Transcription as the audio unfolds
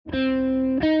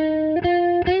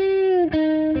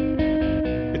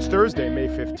Thursday, May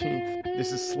 15th.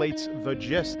 This is Slate's The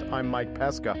Gist. I'm Mike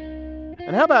Pesca.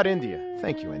 And how about India?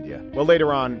 Thank you, India. Well,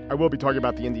 later on, I will be talking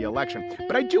about the India election.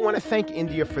 But I do want to thank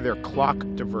India for their clock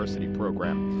diversity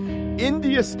program.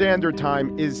 India Standard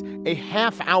Time is a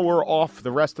half hour off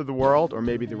the rest of the world, or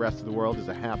maybe the rest of the world is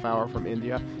a half hour from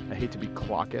India. I hate to be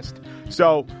clockist.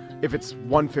 So if it's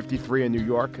 1:53 in New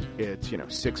York, it's,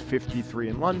 6:53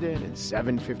 in London and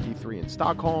 7:53 in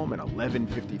Stockholm and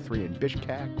 11:53 in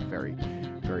Bishkek. Very,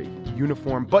 very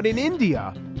uniform. But in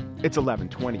India, it's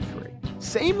 11:23.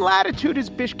 Same latitude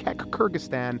as Bishkek,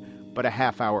 Kyrgyzstan, but a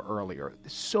half hour earlier.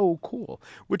 So cool,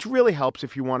 which really helps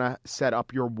if you want to set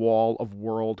up your wall of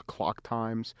world clock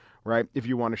times, right? If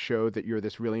you want to show that you're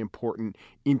this really important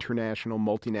international,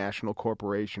 multinational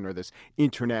corporation or this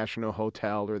international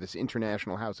hotel or this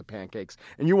international house of pancakes,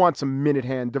 and you want some minute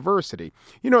hand diversity.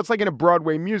 It's like in a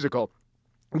Broadway musical.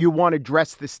 You want to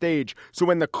dress the stage so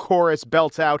when the chorus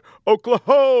belts out,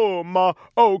 Oklahoma,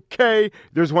 okay,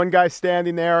 there's one guy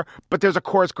standing there, but there's a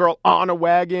chorus girl on a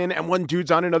wagon and one dude's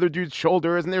on another dude's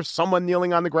shoulders and there's someone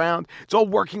kneeling on the ground. It's all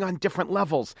working on different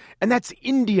levels. And that's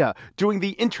India doing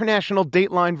the international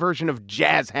Dateline version of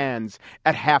Jazz Hands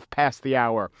at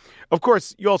 1:30. Of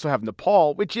course, you also have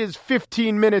Nepal, which is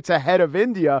 15 minutes ahead of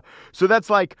India. So that's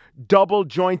like double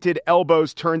jointed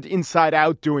elbows turned inside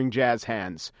out doing jazz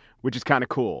hands, which is kind of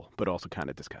cool, but also kind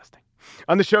of disgusting.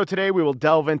 On the show today, we will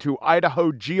delve into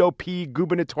Idaho GOP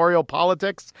gubernatorial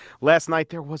politics. Last night,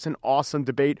 there was an awesome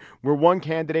debate where one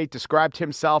candidate described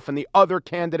himself and the other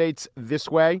candidates this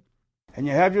way. And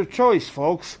you have your choice,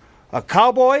 folks. A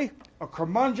cowboy, a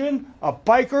curmudgeon, a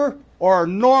biker, or a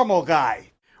normal guy.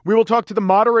 We will talk to the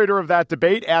moderator of that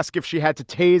debate, ask if she had to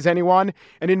tase anyone.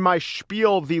 And in my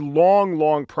spiel, the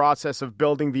long process of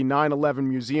building the 9/11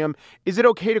 museum, is it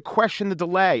okay to question the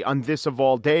delay on this of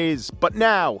all days? But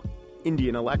now,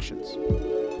 Indian elections.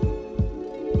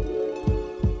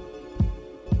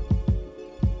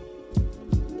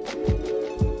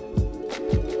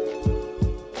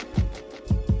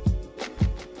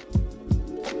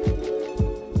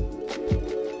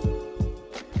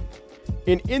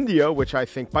 In India, which I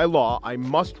think by law I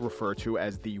must refer to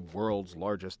as the world's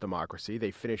largest democracy,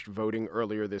 they finished voting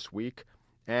earlier this week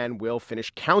and will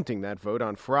finish counting that vote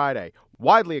on Friday.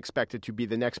 Widely expected to be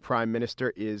the next prime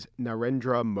minister is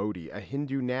Narendra Modi, a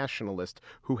Hindu nationalist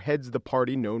who heads the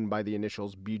party known by the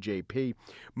initials BJP.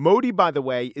 Modi, by the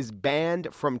way, is banned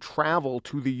from travel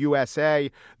to the USA,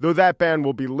 though that ban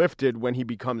will be lifted when he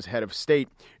becomes head of state.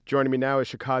 Joining me now is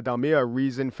Shikha Dalmia, a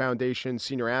Reason Foundation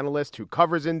senior analyst who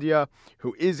covers India,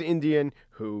 who is Indian,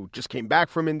 who just came back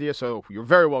from India. So you're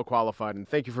very well qualified, and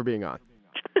thank you for being on.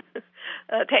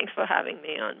 Thanks for having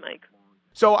me on, Mike.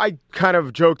 So I kind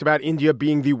of joked about India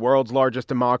being the world's largest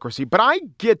democracy, but I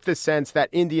get the sense that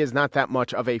India is not that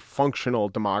much of a functional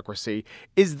democracy.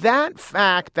 Is that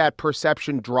fact, that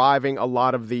perception, driving a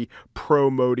lot of the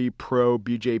pro-Modi,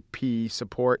 pro-BJP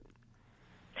support?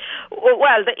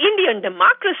 Well, the Indian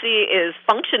democracy is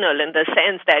functional in the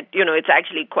sense that, it's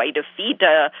actually quite a feat.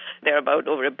 There are about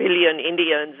over 1 billion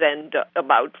Indians and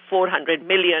about 400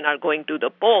 million are going to the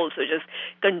polls. So just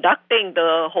conducting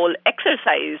the whole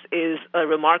exercise is a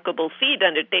remarkable feat,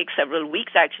 and it takes several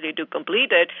weeks actually to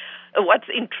complete it. What's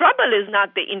in trouble is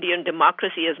not the Indian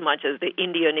democracy as much as the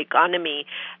Indian economy.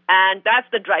 And that's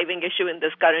the driving issue in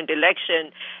this current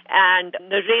election. And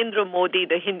Narendra Modi,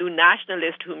 the Hindu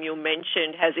nationalist whom you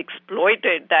mentioned, has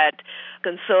exploited that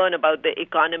concern about the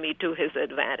economy to his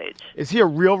advantage. Is he a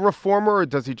real reformer, or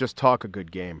does he just talk a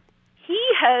good game? He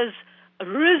has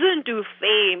risen to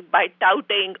fame by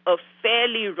touting a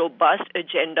fairly robust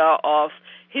agenda of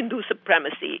Hindu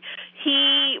supremacy.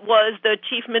 He was the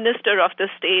chief minister of the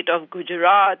state of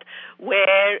Gujarat,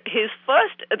 where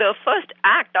the first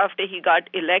act after he got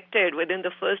elected, within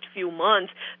the first few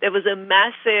months, there was a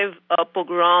massive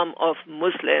pogrom of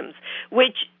Muslims,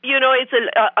 which, it's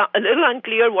a little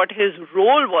unclear what his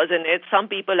role was in it. Some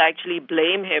people actually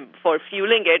blame him for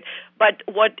fueling it. But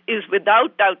what is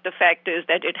without doubt the fact is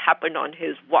that it happened on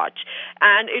his watch.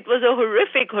 And it was a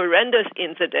horrendous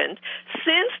incident.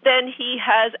 Since then, he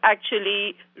has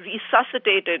actually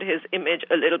resuscitated his image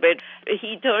a little bit.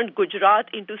 He turned Gujarat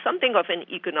into something of an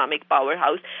economic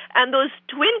powerhouse. And those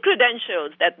twin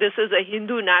credentials, that this is a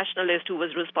Hindu nationalist who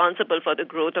was responsible for the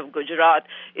growth of Gujarat,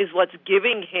 is what's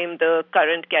giving him the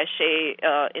current cachet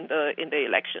in the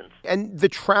elections. And the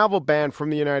travel ban from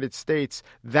the United States,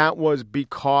 that was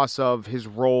because of his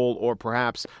role, or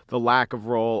perhaps the lack of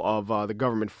role, of the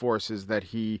government forces that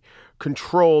he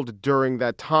controlled during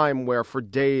that time where for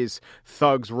days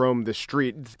thugs roamed the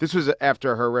street. This was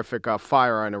after a horrific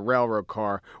fire on a railroad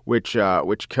car, which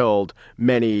killed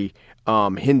many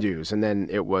Hindus, and then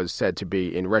it was said to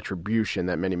be in retribution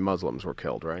that many Muslims were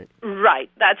killed, right? Right,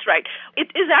 that's right.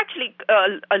 It is actually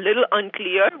a little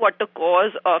unclear what the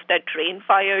cause of that train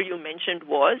fire you mentioned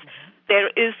was. There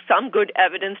is some good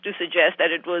evidence to suggest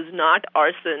that it was not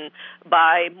arson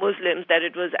by Muslims, that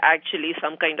it was actually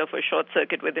some kind of a short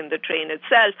circuit within the train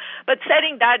itself. But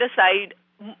setting that aside,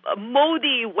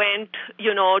 Modi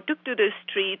took to the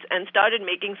streets and started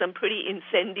making some pretty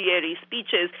incendiary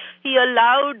speeches. He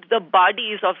allowed the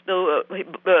bodies of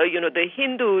the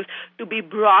Hindus to be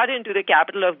brought into the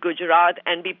capital of Gujarat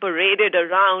and be paraded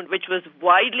around, which was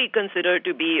widely considered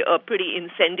to be a pretty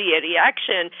incendiary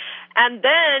action. And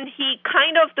then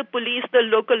the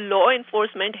local law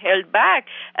enforcement held back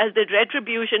as the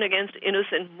retribution against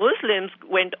innocent Muslims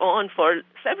went on for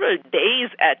several days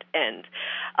at end.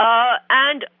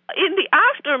 And in the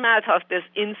aftermath of this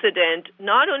incident,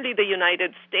 not only the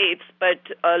United States, but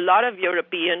a lot of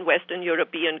Western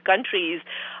European countries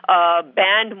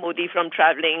banned Modi from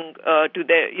traveling to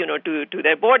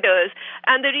their borders.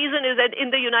 And the reason is that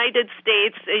in the United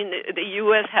States, the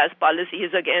U.S. has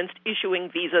policies against issuing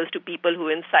visas to people who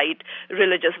incite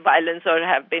religious violence or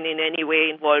have been in any way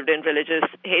involved in religious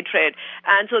hatred.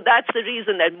 And so that's the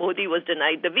reason that Modi was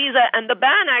denied the visa. And the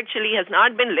ban actually has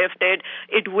not been lifted.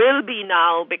 It will be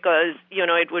now because,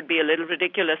 it would be a little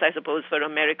ridiculous, I suppose, for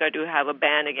America to have a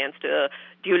ban against a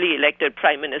duly elected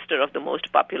prime minister of the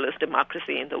most populous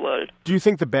democracy in the world. Do you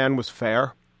think the ban was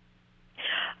fair?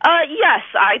 Yes,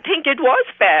 I think it was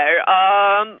fair.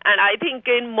 And I think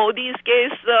in Modi's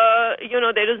case,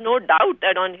 there is no doubt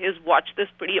that on his watch this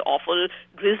pretty awful,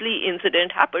 grisly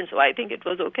incident happened. So I think it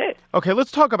was okay. Okay,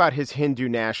 let's talk about his Hindu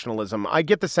nationalism. I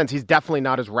get the sense he's definitely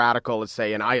not as radical as,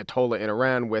 say, an Ayatollah in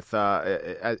Iran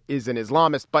is an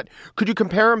Islamist. But could you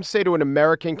compare him, say, to an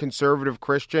American conservative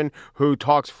Christian who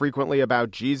talks frequently about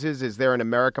Jesus? Is there an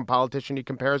American politician he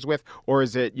compares with? Or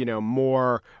is it,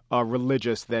 more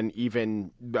religious than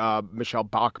even Michelle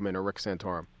Bachmann or Rick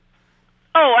Santorum?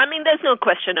 Oh, I mean, there's no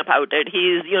question about it.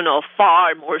 He's,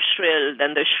 far more shrill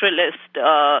than the shrillest,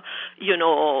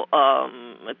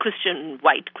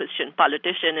 white Christian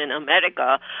politician in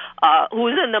America,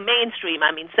 who's in the mainstream.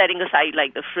 I mean, setting aside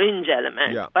like the fringe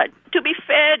element. Yeah. But to be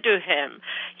fair to him,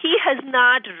 he has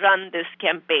not run this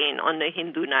campaign on the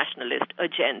Hindu nationalist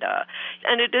agenda.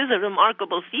 And it is a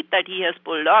remarkable feat that he has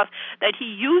pulled off, that he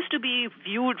used to be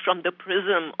viewed from the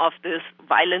prism of this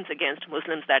violence against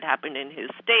Muslims that happened in his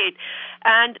state.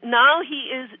 And now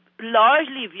he is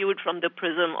largely viewed from the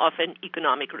prism of an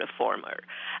economic reformer.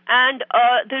 And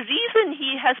the reason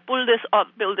he has pulled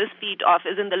this feat off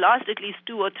is in the last at least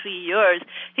 2 or 3 years,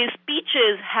 his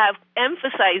speeches have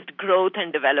emphasized growth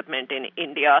and development in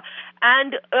India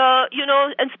and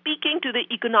speaking to the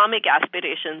economic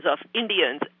aspirations of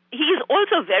Indians. He's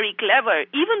also very clever.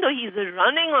 Even though he's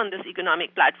running on this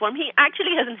economic platform, he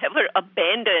actually has never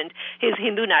abandoned his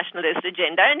Hindu nationalist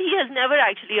agenda, and he has never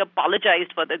actually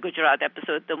apologized for the Gujarat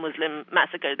episode, the Muslim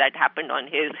massacre that happened on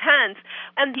his hands.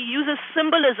 And he uses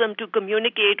symbolism to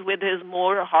communicate with his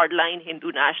more hardline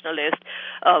Hindu nationalist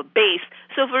base.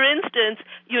 So, for instance,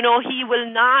 he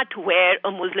will not wear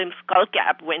a Muslim skull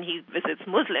cap when he visits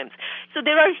Muslims. So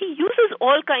he uses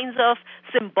all kinds of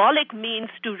symbolic means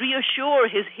to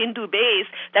reassure his Hindu base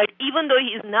that even though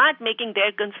he's not making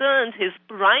their concerns his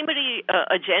primary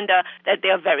agenda, that they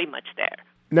are very much there.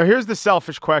 Now, here's the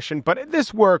selfish question, but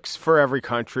this works for every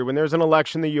country. When there's an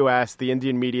election in the U.S., the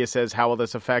Indian media says, how will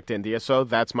this affect India? So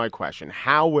that's my question.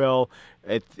 How will,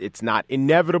 it's not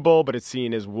inevitable, but it's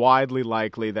seen as widely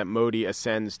likely that Modi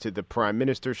ascends to the prime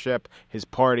ministership, his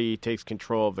party takes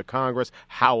control of the Congress.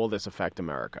 How will this affect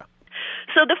America?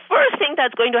 So the first thing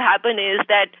that's going to happen is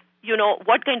that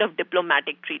what kind of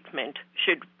diplomatic treatment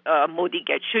should Modi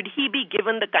get? Should he be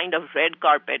given the kind of red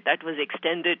carpet that was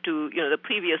extended to, the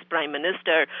previous Prime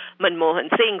Minister, Manmohan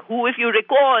Singh, who, if you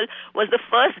recall, was the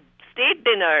first state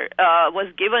dinner was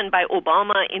given by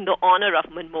Obama in the honor of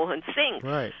Manmohan Singh.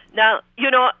 Right. Now,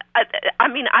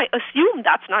 I assume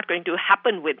that's not going to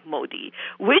happen with Modi,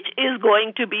 which is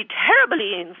going to be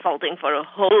terribly insulting for a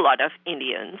whole lot of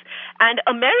Indians. And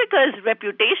America's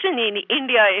reputation in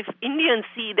India, if Indians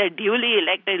see their duly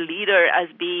elected leader as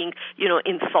being,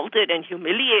 insulted and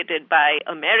humiliated by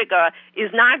America,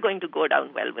 is not going to go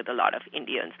down well with a lot of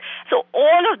Indians. So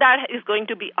all of that is going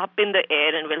to be up in the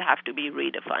air and will have to be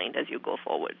redefined as you go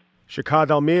forward. Shikha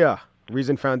Dalmia,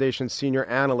 Reason Foundation's senior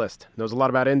analyst, knows a lot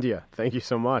about India. Thank you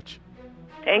so much.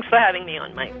 Thanks for having me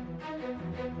on, Mike.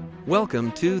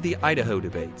 Welcome to the Idaho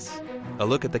Debates, a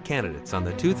look at the candidates on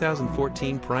the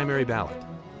 2014 primary ballot.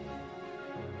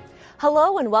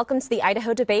 Hello and welcome to the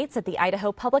Idaho debates at the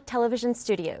Idaho Public Television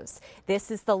Studios.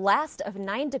 This is the last of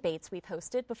 9 debates we've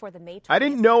hosted before the May 20th. I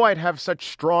didn't know I'd have such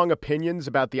strong opinions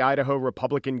about the Idaho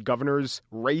Republican governor's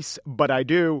race, but I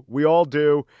do. We all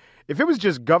do. If it was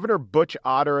just Governor Butch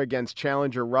Otter against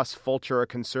challenger Russ Fulcher, a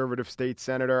conservative state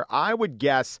senator, I would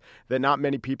guess that not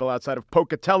many people outside of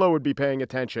Pocatello would be paying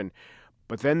attention.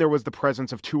 But then there was the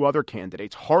presence of 2 other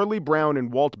candidates, Harley Brown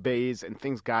and Walt Bays, and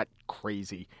things got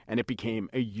crazy, and it became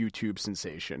a YouTube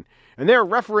sensation. And there,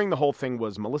 refereeing the whole thing,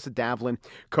 was Melissa Davlin,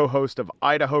 co-host of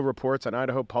Idaho Reports on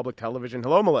Idaho Public Television.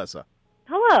 Hello, Melissa.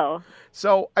 Hello.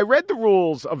 So I read the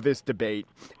rules of this debate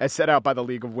as set out by the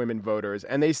League of Women Voters,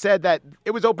 and they said that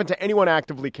it was open to anyone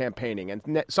actively campaigning.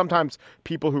 And sometimes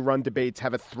people who run debates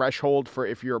have a threshold for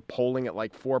if you're polling at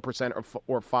like 4%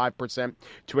 or 5%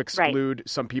 to exclude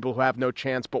some people who have no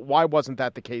chance. But why wasn't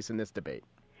that the case in this debate?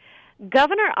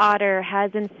 Governor Otter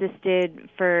has insisted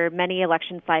for many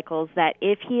election cycles that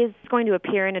if he is going to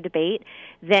appear in a debate,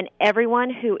 then everyone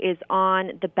who is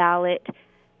on the ballot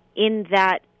in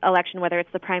that election, whether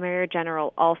it's the primary or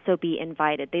general, also be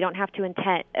invited. They don't have to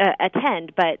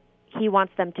attend, but he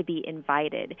wants them to be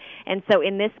invited. And so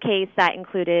in this case, that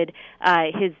included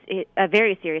a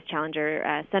very serious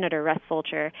challenger, Senator Russ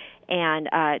Fulcher, and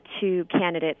 2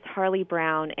 candidates, Harley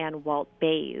Brown and Walt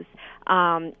Bays.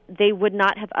 They would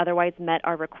not have otherwise met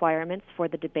our requirements for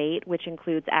the debate, which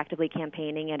includes actively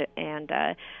campaigning and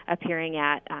appearing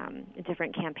at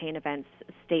different campaign events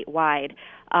statewide.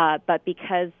 But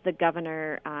because the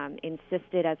governor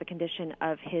insisted as a condition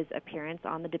of his appearance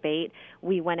on the debate,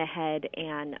 we went ahead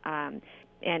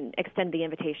and extend the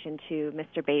invitation to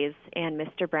Mr. Bays and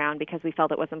Mr. Brown because we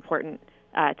felt it was important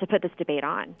to put this debate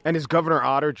on. And is Governor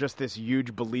Otter just this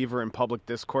huge believer in public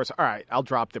discourse? All right, I'll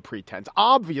drop the pretense.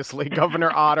 Obviously,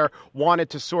 Governor Otter wanted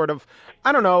to sort of,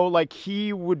 I don't know, like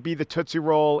he would be the Tootsie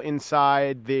Roll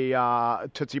inside the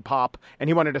Tootsie Pop, and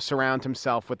he wanted to surround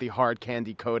himself with the hard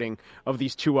candy coating of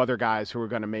these 2 other guys who were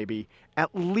going to maybe at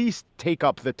least take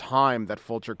up the time that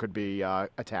Fulcher could be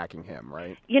attacking him,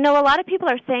 right? You know, a lot of people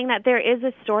are saying that there is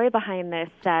a story behind this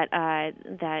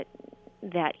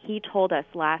that he told us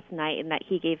last night and that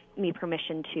he gave me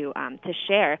permission to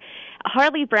share.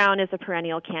 Harley Brown is a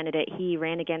perennial candidate. He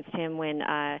ran against him when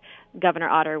Governor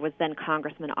Otter was then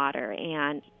Congressman Otter.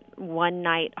 And one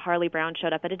night, Harley Brown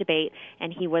showed up at a debate,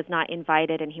 and he was not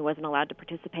invited, and he wasn't allowed to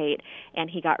participate. And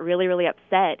he got really, really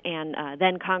upset. And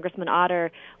then Congressman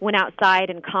Otter went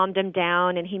outside and calmed him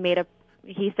down, and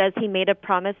he says he made a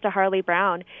promise to Harley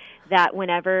Brown that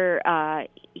whenever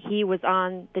he was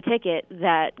on the ticket,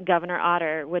 that Governor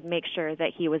Otter would make sure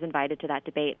that he was invited to that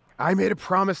debate. I made a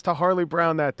promise to Harley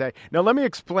Brown that day. Now, let me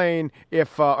explain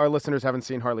if our listeners haven't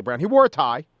seen Harley Brown. He wore a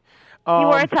tie. He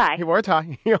wore a tie. He wore a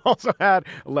tie. He also had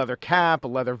a leather cap, a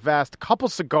leather vest, a couple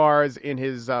cigars in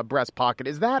his breast pocket.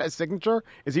 Is that a signature?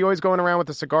 Is he always going around with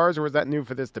the cigars, or is that new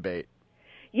for this debate?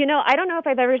 You know, I don't know if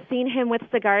I've ever seen him with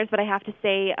cigars, but I have to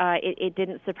say it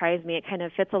didn't surprise me. It kind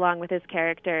of fits along with his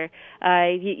character.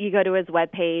 You go to his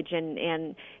webpage,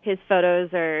 and his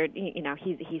photos are, you know,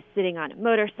 he's sitting on a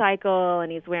motorcycle,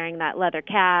 and he's wearing that leather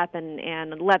cap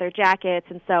and leather jackets,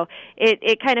 and so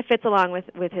it kind of fits along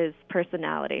with his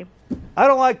personality. I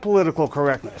don't like political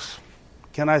correctness.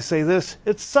 Can I say this?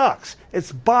 It sucks.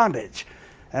 It's bondage.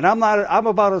 And I'm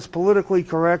about as politically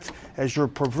correct as your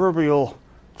proverbial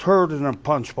turd in a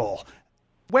punch bowl.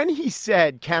 When he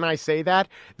said, "Can I say that?"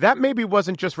 that maybe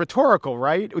wasn't just rhetorical,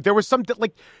 right? There was something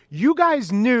like you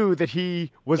guys knew that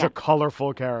he was a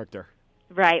colorful character.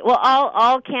 Right. Well,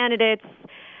 all candidates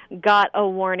got a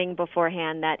warning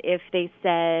beforehand that if they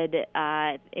said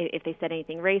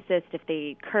anything racist, if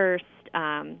they cursed,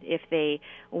 if they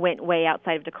went way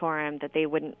outside of decorum, that they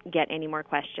wouldn't get any more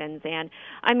questions. And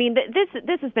I mean,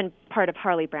 this has been part of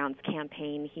Harley Brown's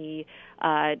campaign. He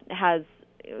has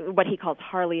what he calls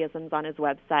Harleyisms on his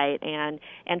website, and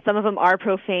some of them are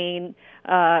profane.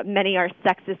 Many are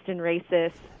sexist and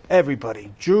racist.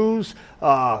 Everybody, Jews,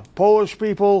 Polish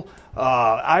people,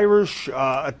 Irish,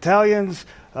 Italians,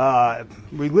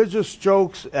 religious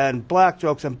jokes, and black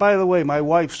jokes. And by the way, my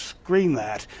wife screened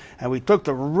that, and we took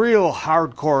the real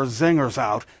hardcore zingers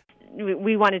out.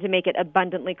 We wanted to make it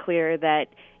abundantly clear that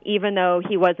even though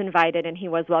he was invited and he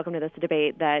was welcome to this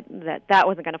debate, that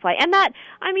wasn't going to fly. And that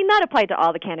applied to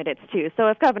all the candidates, too. So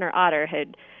if Governor Otter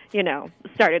had,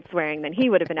 started swearing, then he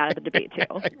would have been out of the debate,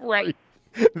 too. Right.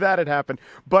 That had happened.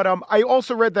 But I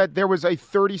also read that there was a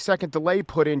 30-second delay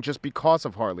put in just because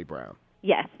of Harley Brown.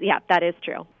 Yes, yeah, that is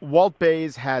true. Walt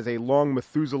Bays has a long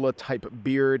Methuselah-type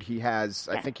beard. He has,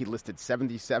 I think he listed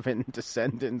 77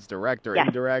 descendants, direct or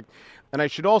indirect. And I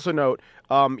should also note,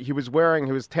 he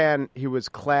was tan, he was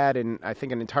clad in, I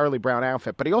think, an entirely brown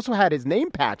outfit, but he also had his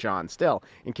name patch on still,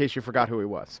 in case you forgot who he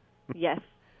was. Yes,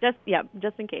 just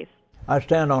in case. I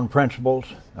stand on principles.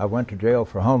 I went to jail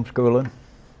for homeschooling,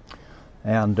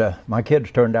 and my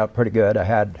kids turned out pretty good. I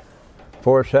had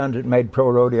 4 sons that made pro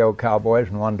rodeo cowboys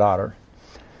and 1 daughter.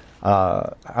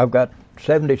 I've got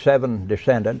 77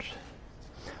 descendants.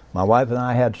 My wife and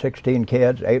I had 16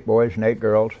 kids, 8 boys and 8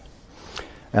 girls,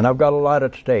 and I've got a lot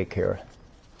at stake here.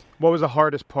 What was the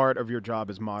hardest part of your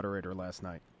job as moderator last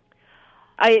night?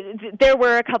 There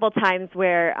were a couple times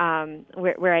where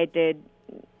I did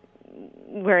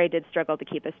struggle to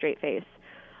keep a straight face.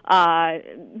 Let's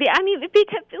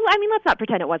not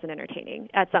pretend it wasn't entertaining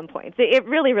at some points. It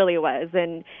really, really was,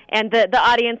 and the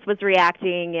audience was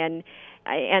reacting, and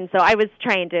so I was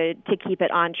trying to keep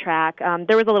it on track.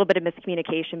 There was a little bit of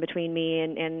miscommunication between me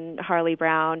and Harley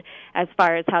Brown as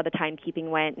far as how the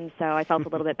timekeeping went, and so I felt a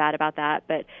little bit bad about that.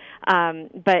 But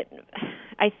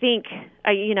I think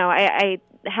I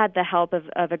had the help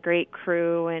of a great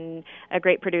crew and a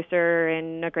great producer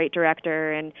and a great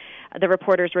director, and the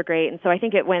reporters were great, and so I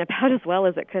think it went about as well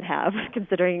as it could have,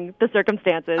 considering the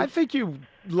circumstances. I think you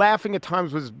laughing at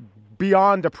times was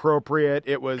beyond appropriate.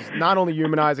 It was not only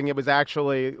humanizing, it was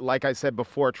actually, like I said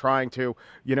before, trying to,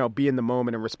 be in the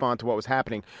moment and respond to what was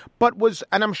happening.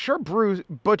 And I'm sure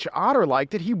Butch Otter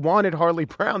liked it. He wanted Harley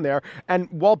Brown there. And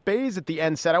Walt Bays at the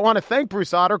end said, I want to thank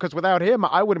Bruce Otter because without him,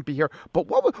 I wouldn't be here. But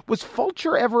was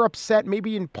Fulcher ever upset,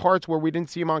 maybe in parts where we didn't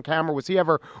see him on camera? Was he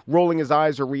ever rolling his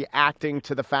eyes or reacting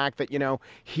to the fact that,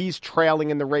 he's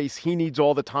trailing in the race, he needs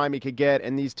all the time he could get,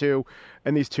 and these two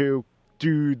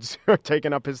dudes are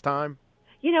taking up his time?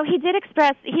 He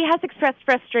has expressed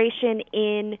frustration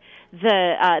in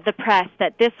the press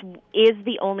that this is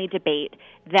the only debate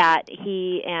that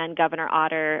he and Governor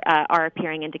Otter are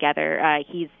appearing in together.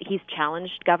 He's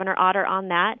challenged Governor Otter on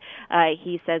that.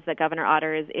 He says that Governor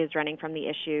Otter is running from the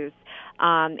issues.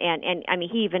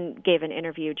 He even gave an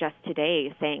interview just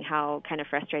today saying how kind of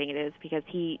frustrating it is because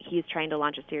he's trying to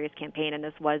launch a serious campaign, and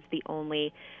this was the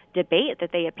only debate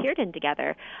that they appeared in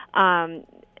together.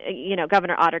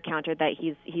 Governor Otter countered that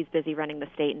he's busy running the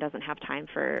state and doesn't have time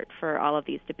for all of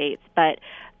these debates. But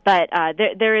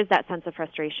there is that sense of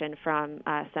frustration from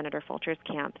Senator Fulcher's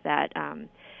camp that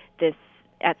this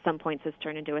at some points has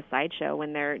turned into a sideshow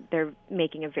when they're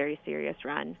making a very serious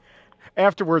run.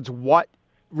 Afterwards, what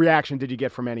reaction did you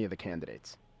get from any of the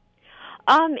candidates?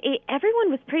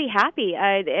 Everyone was pretty happy.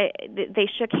 They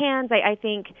shook hands. I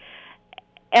think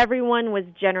everyone was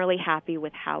generally happy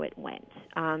with how it went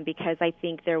because I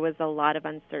think there was a lot of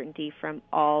uncertainty from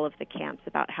all of the camps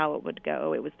about how it would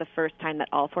go. It was the first time that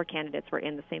all 4 candidates were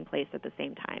in the same place at the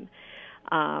same time,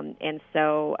 and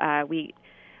so we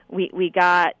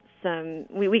got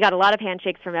we got a lot of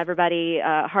handshakes from everybody.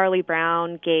 Harley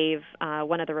Brown gave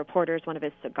one of the reporters one of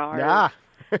his cigars. Yeah.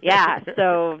 Yeah.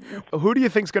 So who do you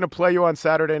think's going to play you on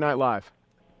Saturday Night Live?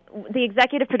 The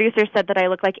executive producer said that I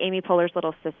look like Amy Poehler's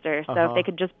little sister, so if they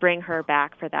could just bring her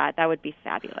back for that would be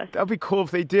fabulous. That would be cool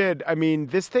if they did. I mean,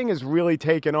 this thing has really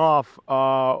taken off.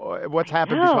 What's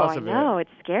happened because of it? I know, it's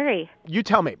scary. You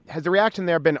tell me, has the reaction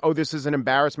there been, this is an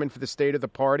embarrassment for the state of the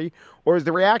party? Or is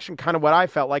the reaction kind of what I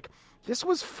felt like, this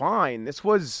was fine.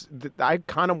 I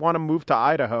kind of want to move to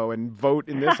Idaho and vote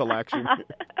in this election.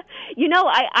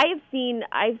 I've seen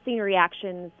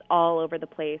reactions all over the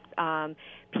place.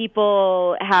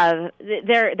 People have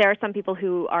there are some people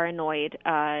who are annoyed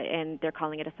and they're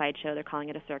calling it a sideshow. They're calling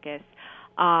it a circus.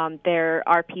 There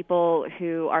are people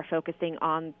who are focusing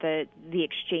on the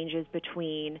exchanges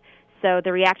between. So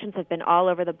the reactions have been all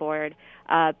over the board,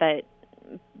 but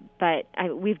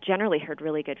we've generally heard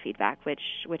really good feedback, which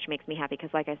makes me happy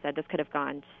because, like I said, this could have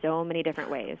gone so many different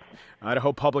ways.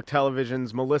 Idaho Public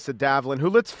Television's Melissa Davlin, who,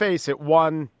 let's face it,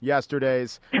 won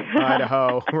yesterday's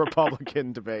Idaho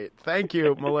Republican debate. Thank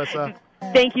you, Melissa.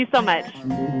 Thank you so much.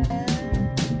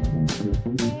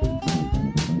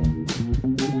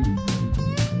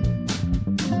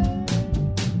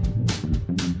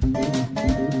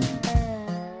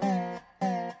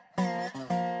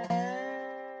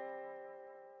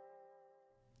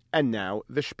 And now,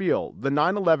 the Spiel. The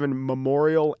 9/11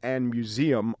 Memorial and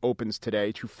Museum opens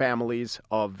today to families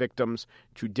of victims,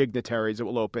 to dignitaries. It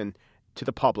will open to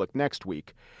the public next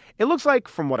week. It looks like,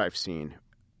 from what I've seen,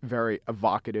 very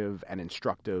evocative and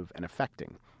instructive and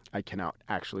affecting. I cannot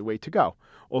actually wait to go,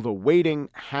 although waiting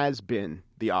has been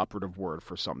the operative word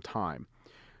for some time.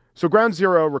 So Ground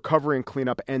Zero recovery and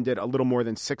cleanup ended a little more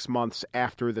than 6 months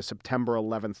after the September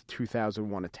 11th,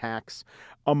 2001 attacks.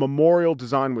 A memorial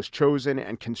design was chosen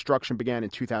and construction began in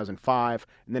 2005,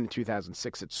 and then in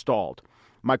 2006 it stalled.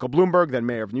 Michael Bloomberg, then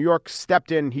mayor of New York,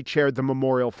 stepped in. He chaired the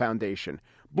Memorial Foundation.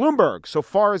 Bloomberg, so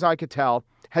far as I could tell,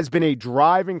 has been a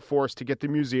driving force to get the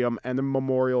museum and the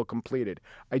memorial completed.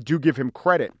 I do give him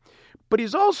credit. But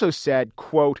he's also said,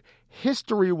 quote,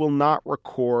 history will not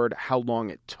record how long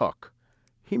it took.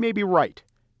 He may be right.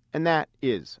 And that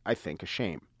is, I think, a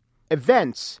shame.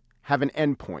 Events have an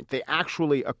endpoint. They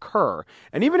actually occur.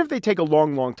 And even if they take a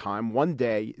long, long time, one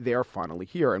day they are finally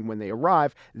here. And when they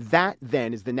arrive, that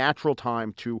then is the natural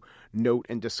time to note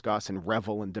and discuss and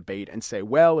revel and debate and say,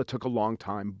 well, it took a long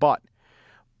time, but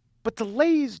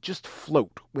delays just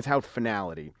float without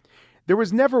finality. There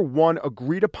was never one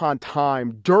agreed upon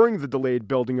time during the delayed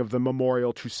building of the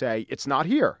memorial to say, it's not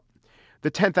here.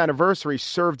 The 10th anniversary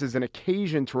served as an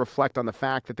occasion to reflect on the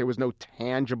fact that there was no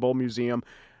tangible museum,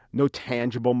 no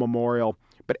tangible memorial.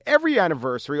 But every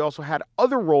anniversary also had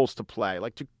other roles to play,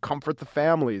 like to comfort the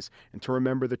families and to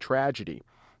remember the tragedy.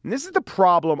 And this is the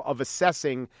problem of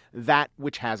assessing that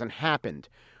which hasn't happened.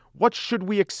 What should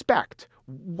we expect?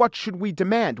 What should we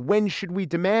demand? When should we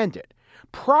demand it?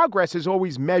 Progress is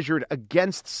always measured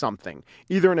against something,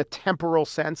 either in a temporal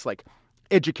sense, like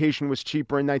education was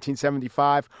cheaper in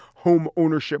 1975, home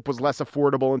ownership was less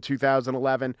affordable in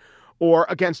 2011, or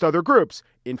against other groups.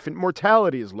 Infant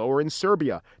mortality is lower in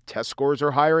Serbia. Test scores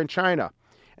are higher in China.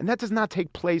 And that does not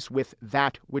take place with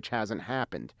that which hasn't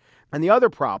happened. And the other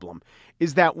problem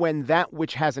is that when that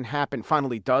which hasn't happened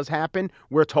finally does happen,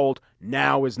 we're told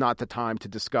now is not the time to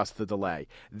discuss the delay.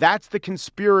 That's the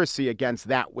conspiracy against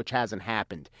that which hasn't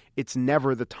happened. It's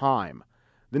never the time.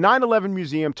 The 9/11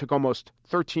 Museum took almost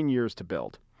 13 years to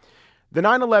build. The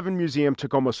 9/11 Museum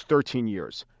took almost 13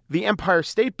 years. The Empire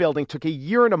State Building took a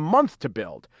year and a month to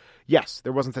build. Yes,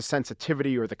 there wasn't the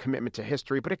sensitivity or the commitment to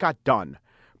history, but it got done.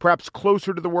 Perhaps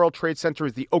closer to the World Trade Center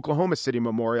is the Oklahoma City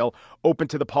Memorial, open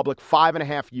to the public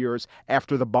 5.5 years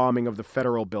after the bombing of the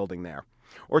federal building there.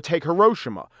 Or take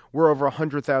Hiroshima, where over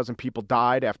 100,000 people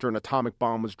died after an atomic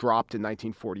bomb was dropped in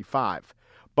 1945.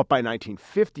 But by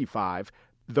 1955,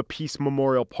 the Peace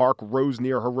Memorial Park rose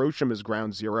near Hiroshima's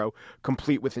Ground Zero,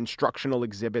 complete with instructional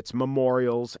exhibits,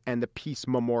 memorials, and the Peace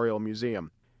Memorial Museum.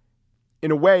 In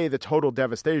a way, the total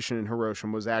devastation in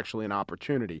Hiroshima was actually an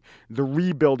opportunity. The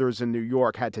rebuilders in New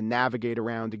York had to navigate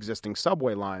around existing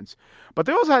subway lines, but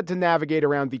they also had to navigate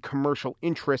around the commercial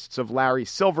interests of Larry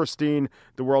Silverstein,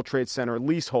 the World Trade Center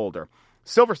leaseholder.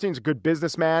 Silverstein's a good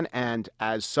businessman, and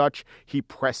as such, he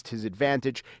pressed his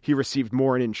advantage. He received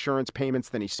more in insurance payments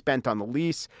than he spent on the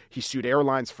lease. He sued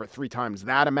airlines for 3 times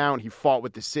that amount. He fought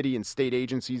with the city and state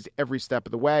agencies every step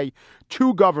of the way.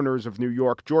 2 governors of New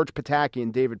York, George Pataki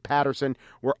and David Paterson,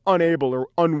 were unable or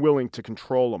unwilling to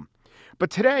control him.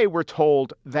 But today we're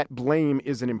told that blame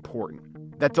isn't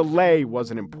important, that delay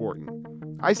wasn't important.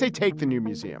 I say take the new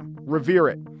museum, revere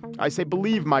it. I say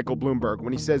believe Michael Bloomberg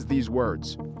when he says these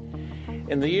words.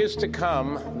 In the years to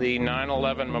come, the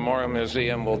 9/11 Memorial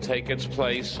Museum will take its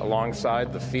place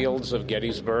alongside the fields of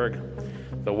Gettysburg,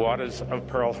 the waters of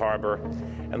Pearl Harbor,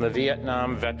 and the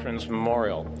Vietnam Veterans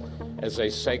Memorial as a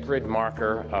sacred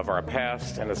marker of our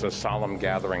past and as a solemn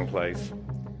gathering place.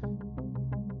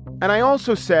 And I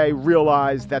also say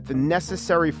realize that the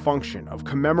necessary function of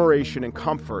commemoration and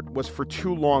comfort was for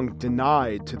too long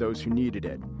denied to those who needed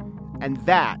it. And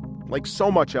that, like so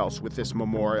much else with this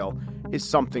memorial, is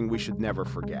something we should never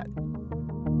forget.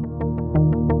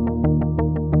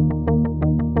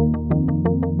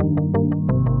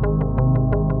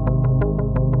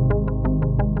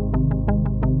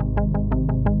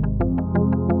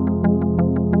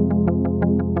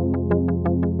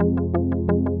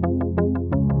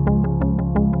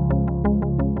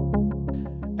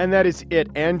 And that is it.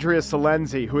 Andrea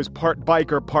Salenzi, who is part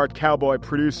biker, part cowboy,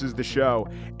 produces the show.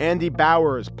 Andy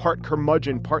Bowers, part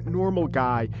curmudgeon, part normal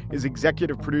guy, is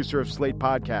executive producer of Slate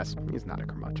Podcasts. He's not a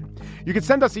curmudgeon. You can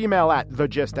send us email at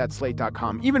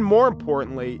thegist@slate.com. Even more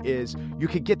importantly is you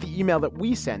could get the email that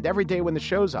we send every day when the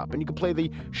show's up, and you can play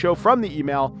the show from the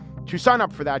email. To sign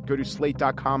up for that, go to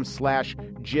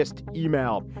slate.com/gist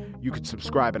email. You could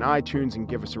subscribe in iTunes and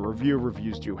give us a review.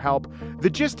 Reviews do help.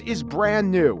 The Gist is brand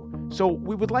new, so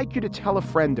we would like you to tell a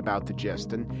friend about The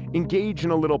Gist and engage in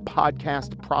a little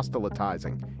podcast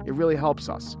proselytizing. It really helps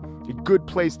us. A good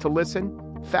place to listen,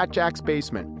 Fat Jack's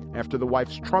basement. After the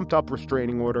wife's trumped-up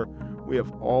restraining order, we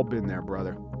have all been there,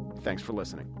 brother. Thanks for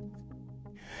listening.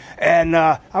 And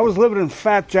I was living in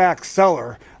Fat Jack's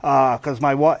cellar because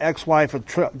my ex-wife had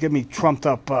given me trumped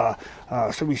up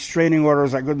some restraining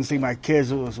orders. I couldn't see my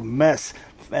kids. It was a mess.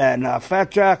 And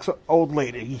Fat Jack's old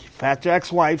lady, Fat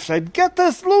Jack's wife, said, "Get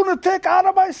this lunatic out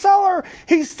of my cellar.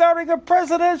 He's starting a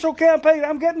presidential campaign.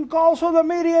 I'm getting calls from the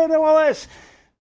media and all this."